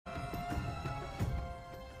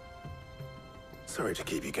Sorry to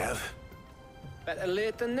keep you, Gav. Better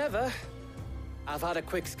late than never. I've had a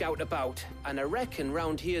quick scout about, and I reckon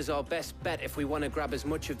round here's our best bet if we want to grab as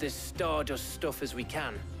much of this Stardust stuff as we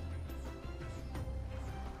can.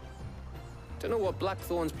 Don't know what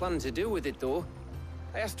Blackthorn's planning to do with it, though.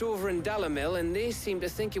 I asked over in Dalamil, and they seem to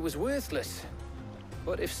think it was worthless.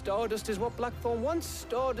 But if Stardust is what Blackthorn wants,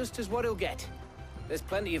 Stardust is what he'll get. There's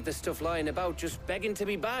plenty of the stuff lying about just begging to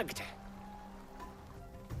be bagged.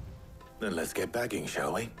 Then let's get bagging,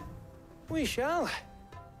 shall we? We shall.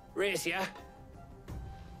 Race ya.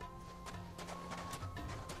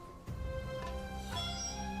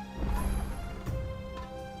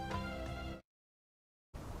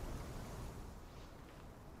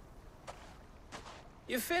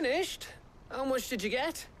 You finished? How much did you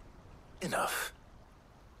get? Enough.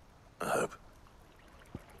 I hope.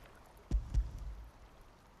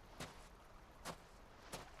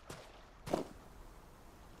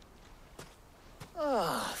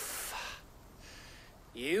 Oh,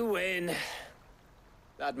 you win.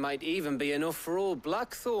 That might even be enough for old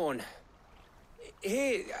Blackthorn.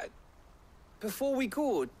 Hey, before we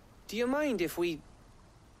go, do you mind if we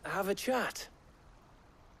have a chat?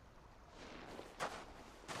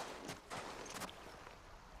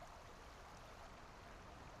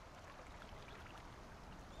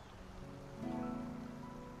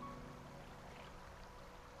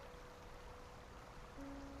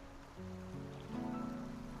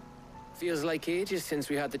 Feels like ages since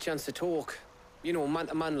we had the chance to talk. You know, man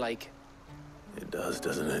to man like. It does,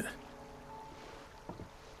 doesn't it?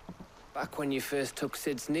 Back when you first took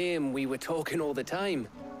Sid's name, we were talking all the time.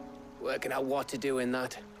 Working out what to do in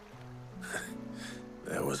that.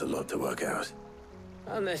 There was a lot to work out.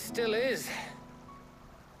 And there still is.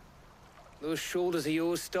 Those shoulders of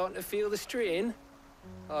yours starting to feel the strain.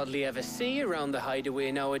 Hardly ever see you around the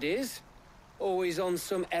hideaway nowadays. Always on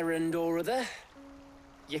some errand or other.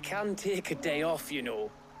 You can take a day off, you know.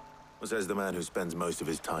 Says the man who spends most of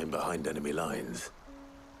his time behind enemy lines.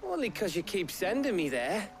 Only 'cause you keep sending me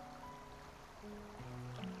there.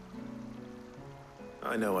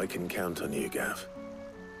 I know I can count on you, Gav.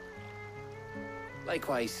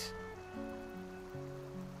 Likewise.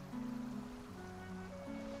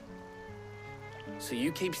 So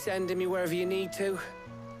you keep sending me wherever you need to,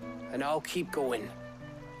 and I'll keep going.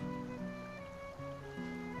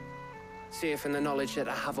 Safe in the knowledge that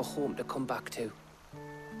I have a home to come back to.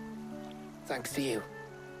 Thanks to you.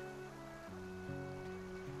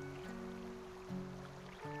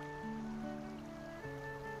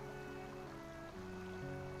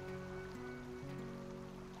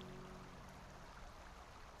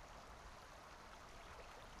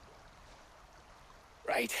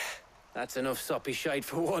 Right, that's enough soppy shite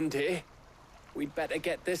for one day. We'd better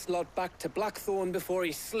get this lot back to Blackthorn before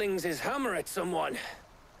he slings his hammer at someone.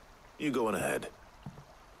 You go on ahead.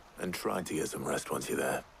 And try to get some rest once you're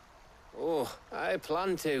there. Oh, I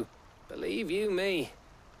plan to. Believe you me.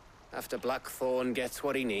 After Blackthorn gets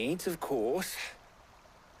what he needs, of course.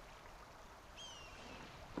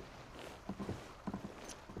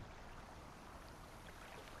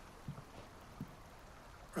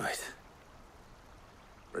 Right.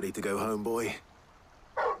 Ready to go home, boy?